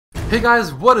Hey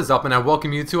guys, what is up, and I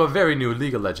welcome you to a very new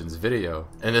League of Legends video.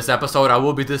 In this episode I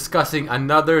will be discussing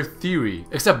another theory,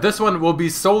 except this one will be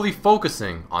solely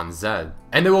focusing on Zed.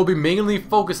 And it will be mainly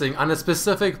focusing on a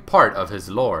specific part of his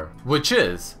lore, which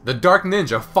is, the Dark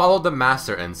Ninja followed the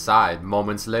Master inside.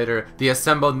 Moments later, the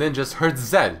assembled ninjas heard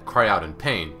Zed cry out in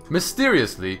pain.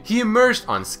 Mysteriously, he emerged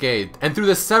unscathed and threw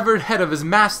the severed head of his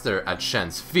Master at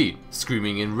Shen's feet.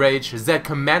 Screaming in rage, Zed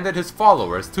commanded his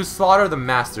followers to slaughter the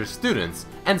Master's students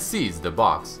and seize the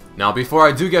box. Now before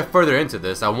I do get further into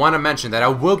this, I want to mention that I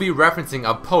will be referencing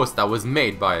a post that was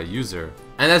made by a user.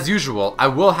 And as usual, I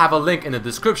will have a link in the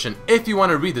description if you want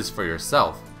to read this for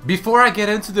yourself. Before I get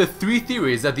into the 3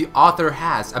 theories that the author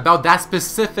has about that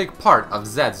specific part of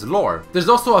Zed's lore, there's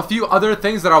also a few other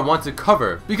things that I want to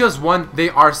cover, because 1, they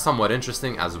are somewhat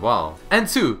interesting as well, and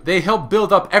 2, they help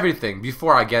build up everything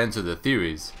before I get into the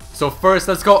theories. So first,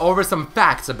 let's go over some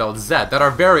facts about Zed that are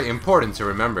very important to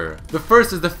remember. The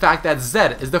first is the fact that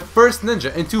Zed is the first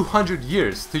ninja in 200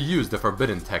 years to use the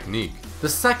forbidden technique. The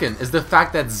second is the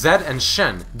fact that Zed and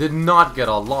Shen did not get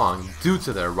along due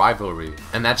to their rivalry,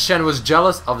 and that Shen was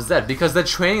jealous of Zed because the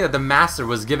training that the Master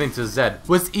was giving to Zed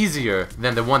was easier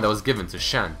than the one that was given to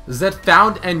Shen. Zed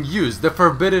found and used the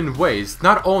forbidden ways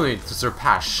not only to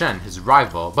surpass Shen, his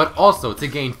rival, but also to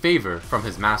gain favor from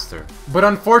his Master. But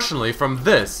unfortunately from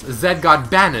this, Zed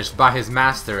got banished by his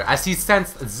Master as he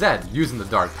sensed Zed using the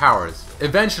dark powers.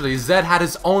 Eventually, Zed had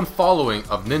his own following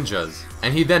of ninjas,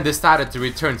 and he then decided to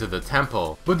return to the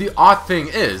temple. But the odd thing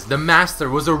is, the Master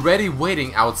was already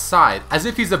waiting outside as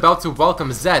if he's about to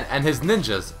welcome Zed and his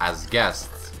ninjas as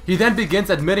guests. He then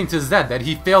begins admitting to Zed that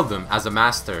he failed him as a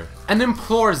Master, and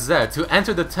implores Zed to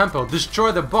enter the temple,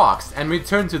 destroy the box, and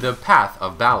return to the path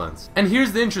of balance. And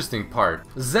here's the interesting part.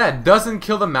 Zed doesn't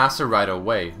kill the Master right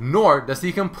away, nor does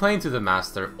he complain to the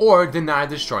Master or deny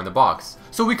destroying the box.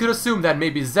 So we could assume that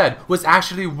maybe Zed was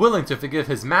actually willing to forgive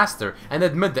his Master and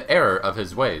admit the error of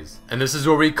his ways. And this is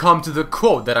where we come to the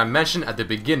quote that I mentioned at the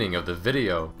beginning of the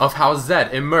video, of how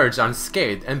Zed emerged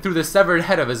unscathed and threw the severed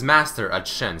head of his Master at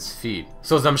Shen's feet.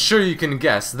 So as I'm sure you can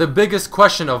guess, the biggest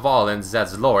question of all in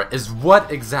Zed's lore is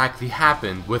what exactly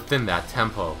happened within that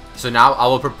temple. So now I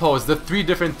will propose the 3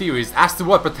 different theories as to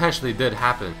what potentially did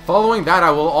happen. Following that,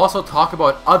 I will also talk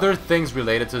about other things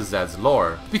related to Zed's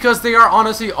lore, because they are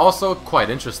honestly also quite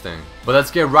interesting. But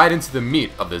let's get right into the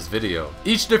meat of this video.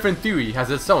 Each different theory has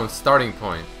its own starting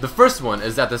point. The first one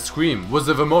is that the scream was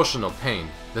of emotional pain.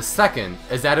 The second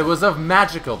is that it was of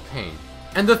magical pain.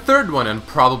 And the third one, and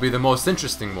probably the most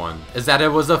interesting one, is that it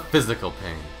was of physical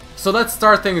pain. So let's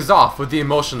start things off with the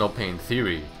emotional pain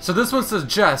theory. So this one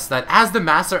suggests that as the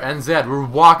Master and Zed were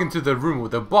walking to the room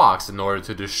with the box in order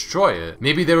to destroy it,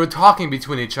 maybe they were talking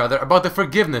between each other about the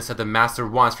forgiveness that the Master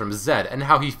wants from Zed and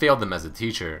how he failed them as a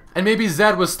teacher. And maybe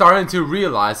Zed was starting to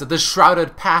realize that the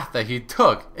shrouded path that he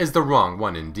took is the wrong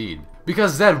one indeed.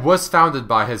 Because Zed was founded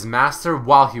by his Master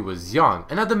while he was young,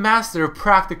 and that the Master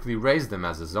practically raised him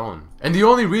as his own. And the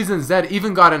only reason Zed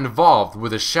even got involved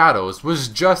with the shadows was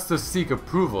just to seek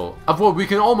approval of what we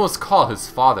can almost call his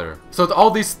father. So with all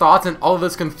these thoughts and all of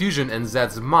this confusion in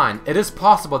Zed's mind, it is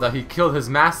possible that he killed his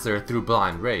Master through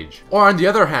blind rage. Or on the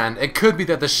other hand, it could be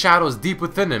that the shadows deep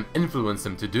within him influenced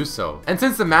him to do so. And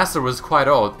since the Master was quite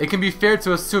old, it can be fair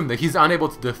to assume that he's unable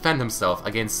to defend himself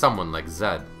against someone like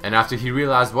Zed. And after he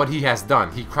realized what he has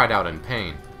done, he cried out in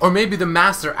pain. Or maybe the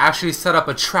Master actually set up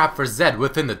a trap for Zed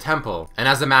within the temple, and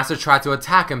as the Master tried to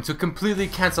attack him to completely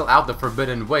cancel out the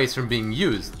forbidden ways from being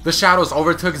used, the shadows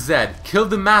overtook Zed, killed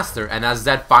the Master, and as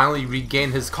Zed finally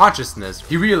regained his consciousness,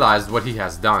 he realized what he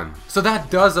has done. So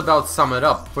that does about sum it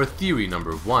up for theory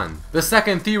number 1. The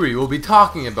second theory will be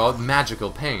talking about magical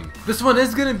pain. This one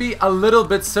is going to be a little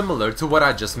bit similar to what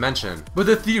I just mentioned, but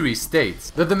the theory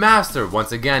states that the Master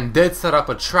once again did set up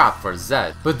a trap for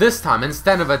Zed, but this time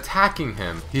instead of attacking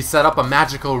him, he set up a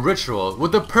magical ritual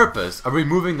with the purpose of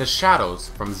removing the shadows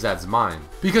from Zed's mind.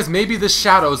 Because maybe the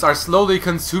shadows are slowly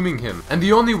consuming him, and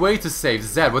the only way to save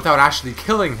Zed without actually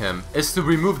killing him is to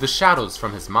remove the shadows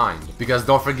from his mind. Because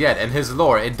don't forget, in his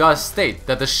lore it does state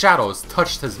that the shadows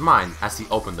touched his mind as he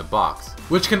opened the box.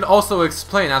 Which can also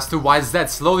explain as to why Zed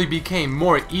slowly became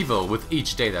more evil with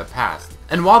each day that passed.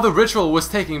 And while the ritual was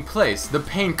taking place, the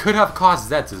pain could have caused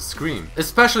Zed to scream,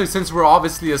 especially since we're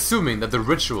obviously assuming that the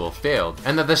ritual failed,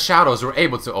 and that the shadows were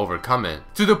able to overcome it,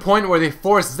 to the point where they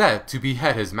forced Zed to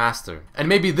behead his Master. And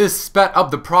maybe this sped up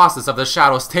the process of the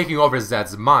shadows taking over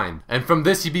Zed's mind, and from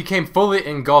this he became fully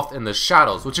engulfed in the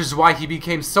shadows, which is why he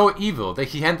became so evil that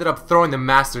he ended up throwing the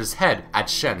Master's head at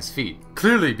Shen's feet.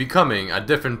 clearly becoming a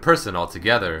different person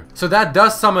altogether. So that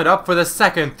does sum it up for the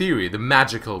second theory, the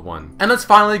magical one. And let's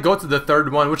finally go to the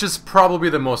third one, which is probably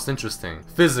the most interesting,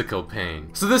 physical pain.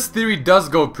 So this theory does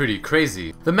go pretty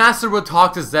crazy. The master would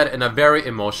talk to Zed in a very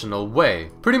emotional way,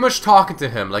 pretty much talking to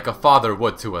him like a father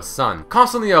would to a son,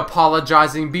 constantly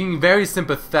apologizing, being very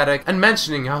sympathetic, and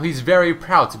mentioning how he's very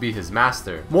proud to be his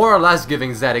master, more or less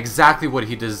giving Zed exactly what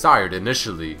he desired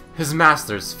initially, his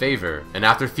master's favor. And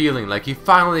after feeling like he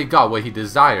finally got what he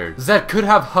desired, Zed could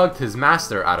have hugged his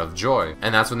master out of joy.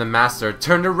 And that's when the master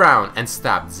turned around and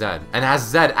stabbed Zed. And as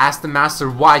Zed asked the master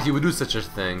why he would do such a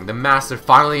thing, the master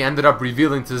finally ended up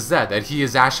revealing to Zed that he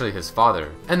is actually his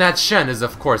father, and that Shen is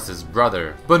of course his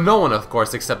brother. But no one of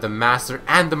course except the master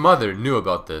and the mother knew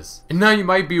about this. And now you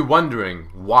might be wondering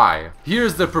why.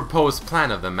 Here's the proposed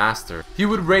plan of the master. He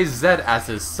would raise Zed as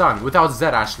his son without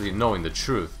Zed actually knowing the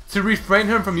truth, to refrain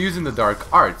him from using the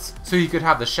dark arts, so he could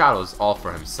have the shadows all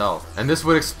for himself. And this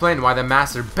would explain why the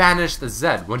master banished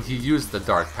Zed when he used the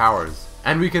dark powers.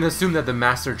 And we can assume that the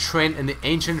master trained in the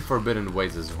ancient forbidden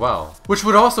ways as well, which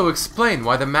would also explain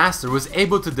why the master was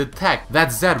able to detect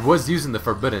that Zed was using the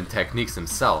forbidden techniques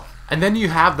himself. And then you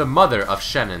have the mother of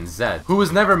Shen and Zed, who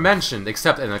was never mentioned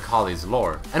except in Akali's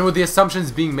lore. And with the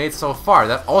assumptions being made so far,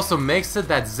 that also makes it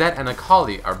that Zed and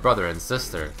Akali are brother and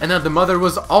sister. And that the mother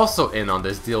was also in on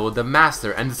this deal with the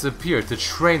master and disappeared to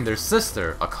train their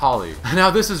sister, Akali. And now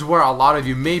this is where a lot of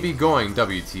you may be going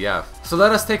WTF. So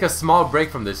let us take a small break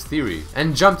from this theory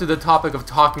and jump to the topic of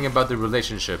talking about the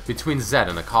relationship between Zed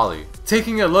and Akali.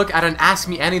 Taking a look at an Ask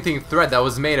Me Anything thread that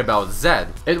was made about Zed,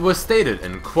 it was stated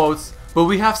in quotes, "But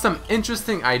we have some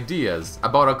interesting ideas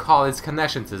about Akali's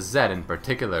connection to Zed in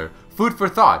particular. Food for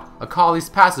thought, Akali's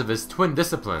passive is twin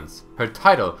disciplines. Her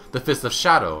title, the Fist of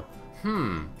Shadow.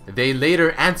 They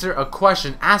later answer a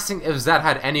question asking if Zed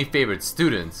had any favorite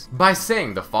students by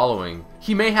saying the following: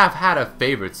 he may have had a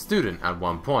favorite student at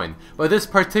one point, but this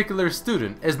particular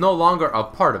student is no longer a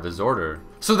part of his order.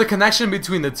 So the connection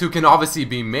between the two can obviously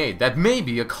be made that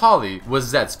maybe Akali was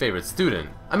Zed's favorite student.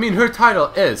 I mean, her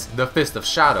title is the Fist of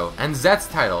Shadow, and Zed's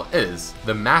title is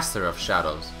the Master of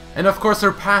Shadows. And of course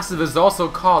her passive is also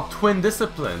called Twin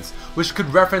Disciplines, which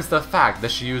could reference the fact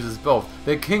that she uses both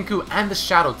the Kinku and the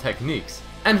Shadow techniques.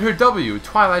 And her W,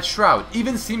 Twilight Shroud,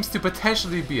 even seems to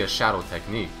potentially be a shadow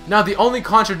technique. Now the only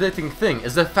contradicting thing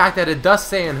is the fact that it does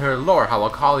say in her lore how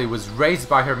Akali was raised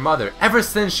by her mother ever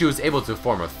since she was able to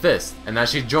form a fist, and that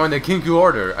she joined the Kinku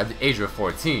order at the age of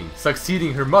 14,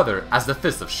 succeeding her mother as the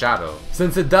Fist of Shadow.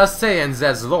 Since it does say in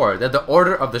Zed's lore that the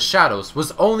Order of the Shadows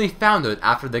was only founded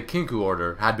after the Kinku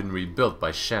order had been rebuilt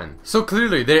by Shen. So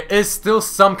clearly there is still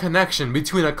some connection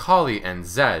between Akali and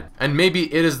Zed, and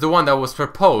maybe it is the one that was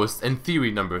proposed in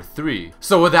theory number 3.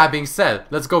 So with that being said,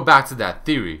 let's go back to that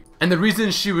theory. And the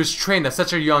reason she was trained at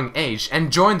such a young age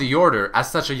and joined the order at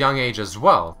such a young age as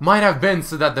well might have been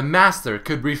so that the master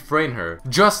could refrain her,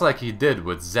 just like he did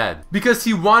with Zed. Because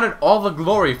he wanted all the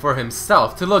glory for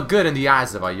himself to look good in the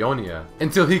eyes of Ionia,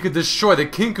 until he could destroy the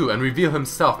Kinku and reveal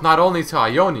himself not only to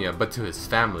Ionia but to his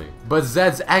family. But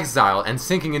Zed's exile and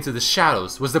sinking into the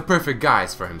shadows was the perfect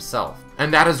guise for himself.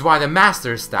 And that is why the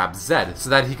master stabbed Zed, so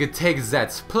that he could take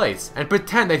Zed's place and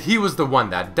pretend that he was the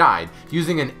one that died,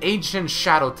 using an ancient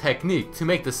shadow technique to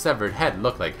make the severed head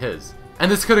look like his. And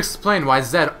this could explain why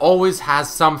Zed always has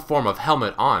some form of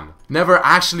helmet on, never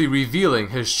actually revealing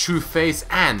his true face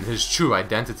and his true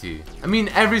identity. I mean,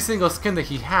 every single skin that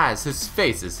he has, his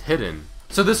face is hidden.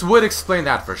 So this would explain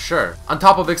that for sure, on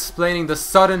top of explaining the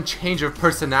sudden change of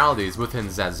personalities within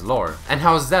Zed's lore, and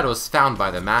how Zed was found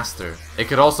by the master. It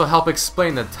could also help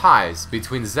explain the ties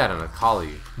between Zed and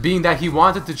Akali, being that he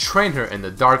wanted to train her in the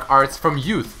dark arts from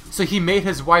youth, so he made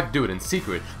his wife do it in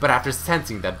secret, but after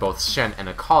sensing that both Shen and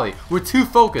Akali were too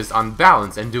focused on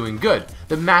balance and doing good,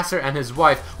 the master and his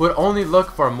wife would only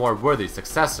look for a more worthy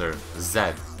successor,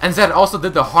 Zed. And Zed also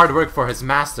did the hard work for his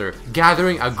master,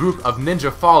 gathering a group of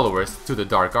ninja followers to the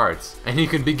dark arts, and he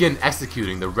can begin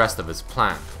executing the rest of his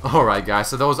plan. Alright guys,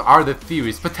 so those are the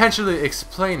theories potentially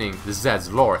explaining the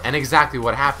Zed's lore and exactly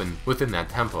what happened within that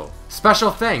temple.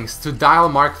 Special thanks to Dial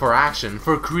Mark for Action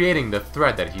for creating the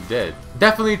thread that he did.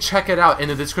 Definitely check it out in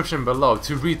the description below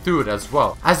to read through it as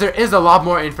well, as there is a lot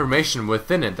more information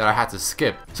within it that I had to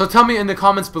skip. So tell me in the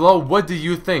comments below, what do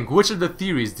you think? Which of the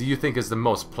theories do you think is the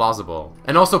most plausible?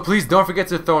 And also please don't forget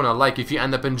to throw in a like if you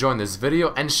end up enjoying this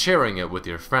video and sharing it with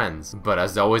your friends. But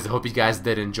as always, I hope you guys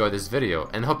did enjoy this video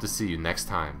and hope to see you next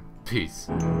time. Peace.